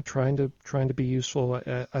 Trying to be useful.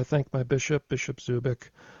 I thank my Bishop Zubik,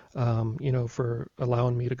 for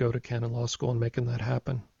allowing me to go to canon law school and making that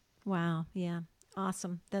happen. Wow. Yeah.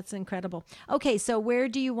 Awesome. That's incredible. Okay. So where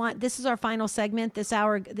do you want, this is our final segment this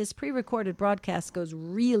hour. This pre-recorded broadcast goes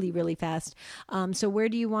really, really fast. So where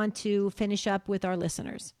do you want to finish up with our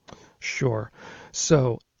listeners? Sure.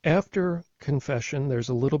 So after confession, there's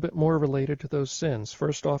a little bit more related to those sins.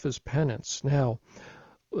 First off is penance. Now,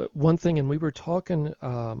 one thing, and we were talking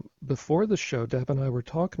before the show, Deb and I were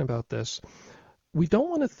talking about this, we don't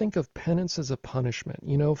want to think of penance as a punishment.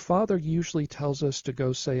 Father usually tells us to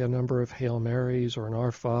go say a number of Hail Marys or an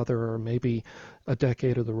Our Father or maybe a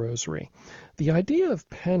decade of the Rosary. The idea of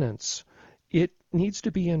penance, it needs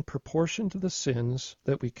to be in proportion to the sins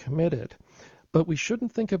that we committed. But we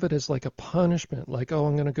shouldn't think of it as like a punishment, like,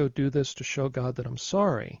 I'm going to go do this to show God that I'm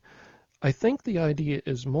sorry. I think the idea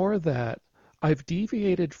is more that I've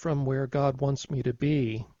deviated from where God wants me to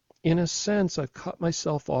be. In a sense, I've cut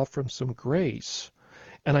myself off from some grace,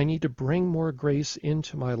 and I need to bring more grace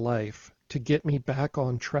into my life to get me back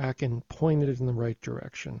on track and pointed in the right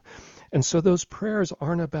direction. And so those prayers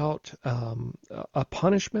aren't about a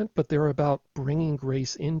punishment, but they're about bringing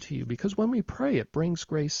grace into you. Because when we pray, it brings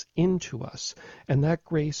grace into us, and that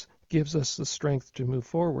grace gives us the strength to move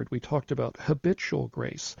forward. We talked about habitual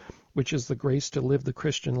grace, which is the grace to live the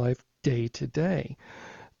Christian life day to day.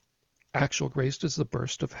 Actual grace is the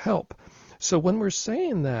burst of help. So when we're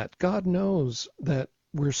saying that, God knows that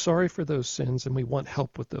we're sorry for those sins and we want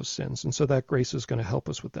help with those sins. And so that grace is going to help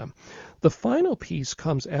us with them. The final piece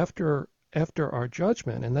comes after our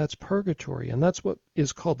judgment, and that's purgatory. And that's what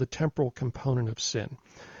is called the temporal component of sin.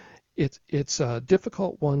 It's a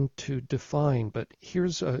difficult one to define, but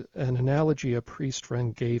here's an analogy a priest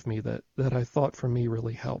friend gave me that I thought for me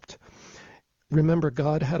really helped. Remember,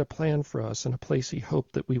 God had a plan for us and a place he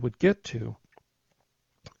hoped that we would get to.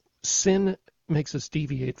 Sin makes us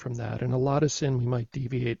deviate from that. And a lot of sin, we might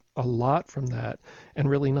deviate a lot from that and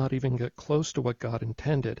really not even get close to what God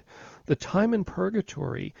intended. The time in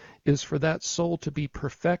purgatory is for that soul to be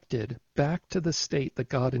perfected back to the state that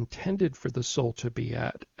God intended for the soul to be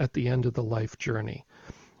at the end of the life journey.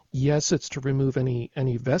 Yes, it's to remove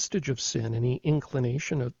any vestige of sin, any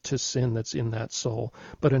inclination to sin that's in that soul.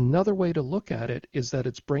 But another way to look at it is that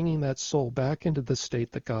it's bringing that soul back into the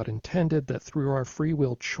state that God intended, that through our free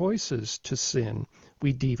will choices to sin,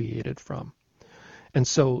 we deviated from. And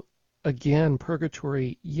so, again,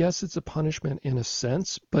 purgatory, yes, it's a punishment in a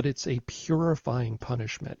sense, but it's a purifying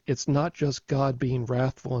punishment. It's not just God being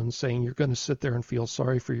wrathful and saying you're going to sit there and feel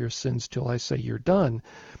sorry for your sins till I say you're done.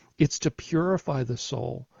 It's to purify the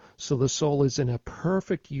soul. So the soul is in a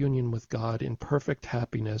perfect union with God, in perfect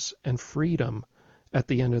happiness and freedom at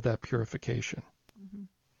the end of that purification. Mm-hmm.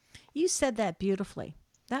 You said that beautifully.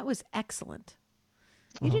 That was excellent.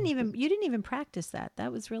 You didn't even practice that.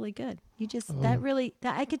 That was really good. You just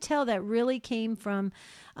I could tell that really came from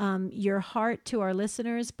your heart to our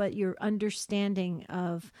listeners, but your understanding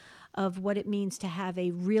of what it means to have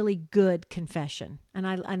a really good confession. And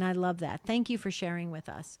I love that. Thank you for sharing with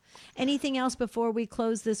us. Anything else before we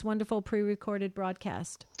close this wonderful pre-recorded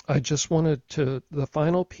broadcast? I just wanted the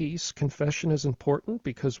final piece, confession is important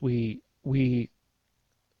because we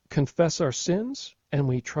confess our sins and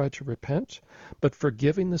we try to repent, but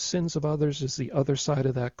forgiving the sins of others is the other side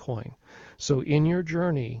of that coin. So in your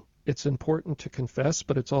journey, it's important to confess,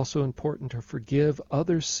 but it's also important to forgive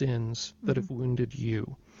other sins that have wounded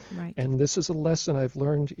you. Right. And this is a lesson I've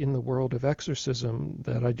learned in the world of exorcism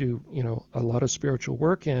that I do, a lot of spiritual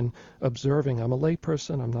work in, observing. I'm a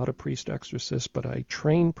layperson. I'm not a priest exorcist, but I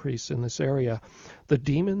train priests in this area. The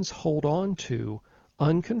demons hold on to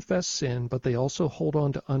unconfessed sin, but they also hold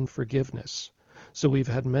on to unforgiveness. So we've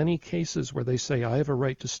had many cases where they say, I have a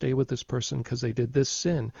right to stay with this person because they did this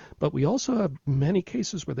sin. But we also have many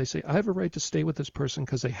cases where they say, I have a right to stay with this person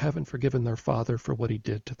because they haven't forgiven their father for what he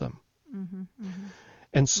did to them. Mm-hmm, mm-hmm.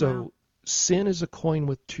 And so sin is a coin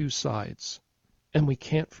with two sides, and we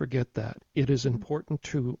can't forget that. It is important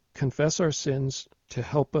to confess our sins to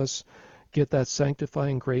help us get that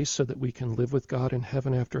sanctifying grace so that we can live with God in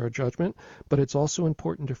heaven after our judgment. But it's also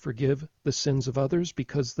important to forgive the sins of others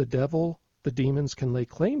because the devil, the demons, can lay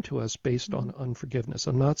claim to us based on unforgiveness.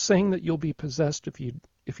 I'm not saying that you'll be possessed if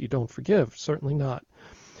you don't forgive, certainly not.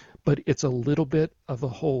 But it's a little bit of a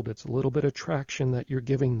hold. It's a little bit of traction that you're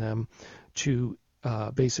giving them to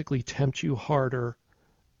basically tempt you harder,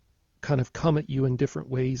 kind of come at you in different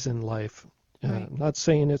ways in life. Right. I'm not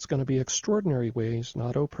saying it's going to be extraordinary ways,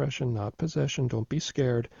 not oppression, not possession. Don't be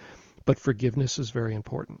scared. But forgiveness is very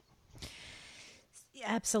important.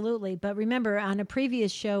 Absolutely. But remember, on a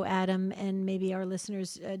previous show, Adam, and maybe our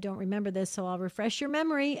listeners don't remember this, so I'll refresh your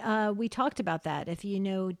memory. We talked about that. If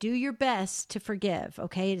do your best to forgive,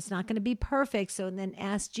 okay? It's not going to be perfect. So then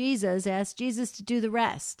ask Jesus to do the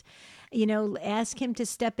rest. Ask him to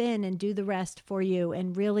step in and do the rest for you.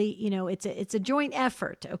 And really, it's a joint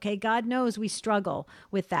effort. Okay. God knows we struggle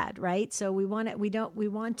with that. Right. So we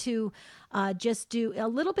want to just do a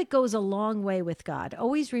little bit goes a long way with God.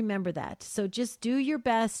 Always remember that. So just do your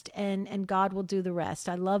best and God will do the rest.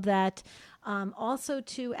 I love that. Also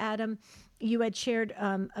to Adam, you had shared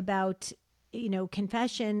about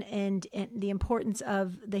confession and the importance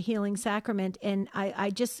of the healing sacrament. And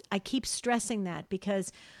I keep stressing that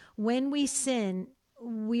because when we sin,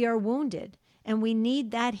 we are wounded and we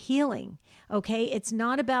need that healing. Okay. It's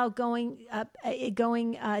not about going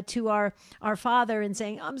to our Father and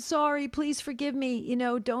saying, I'm sorry, please forgive me.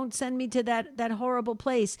 Don't send me to that horrible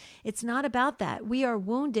place. It's not about that. We are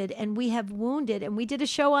wounded and we have wounded. And we did a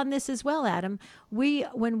show on this as well, Adam.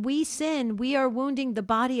 When we sin, we are wounding the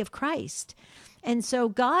body of Christ. And so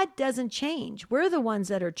God doesn't change. We're the ones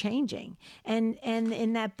that are changing. And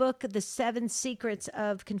in that book, The 7 Secrets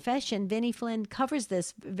of Confession, Vinnie Flynn covers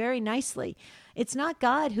this very nicely. It's not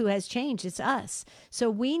God who has changed, it's us. So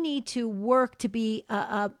we need to work to be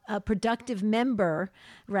a productive member,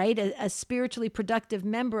 right? A spiritually productive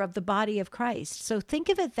member of the body of Christ. So think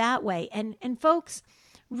of it that way. And folks,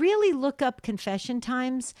 really look up confession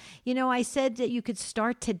times. I said that you could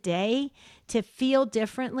start today to feel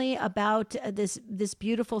differently about this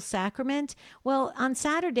beautiful sacrament. Well, on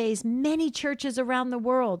Saturdays, many churches around the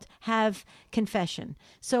world have confession.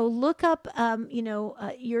 So look up,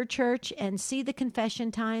 your church and see the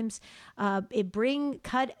confession times.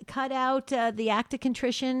 Cut out the act of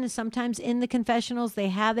contrition. Sometimes in the confessionals, they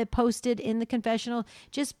have it posted in the confessional.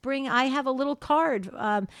 I have a little card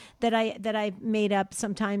that I made up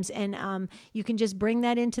sometimes sometimes. And you can just bring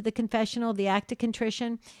that into the confessional, the act of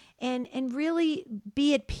contrition, and really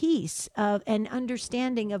be at peace and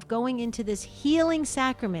understanding of going into this healing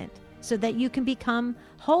sacrament so that you can become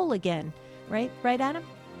whole again. Right, Adam?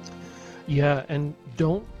 Yeah, and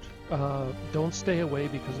don't stay away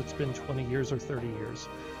because it's been 20 years or 30 years.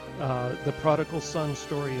 The prodigal son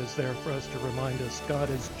story is there for us to remind us God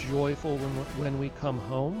is joyful when we come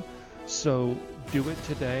home. So do it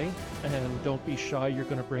today, and don't be shy. You're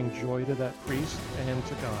going to bring joy to that priest and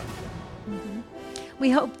to God. Mm-hmm. We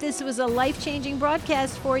hope this was a life-changing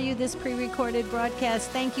broadcast for you, this pre-recorded broadcast.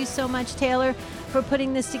 Thank you so much, Taylor, for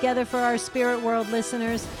putting this together for our Spirit World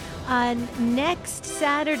listeners. Next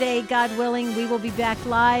Saturday, God willing, we will be back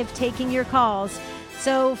live taking your calls.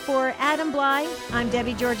 So for Adam Blai, I'm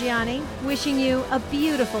Debbie Georgianni, wishing you a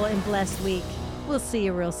beautiful and blessed week. We'll see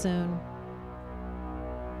you real soon.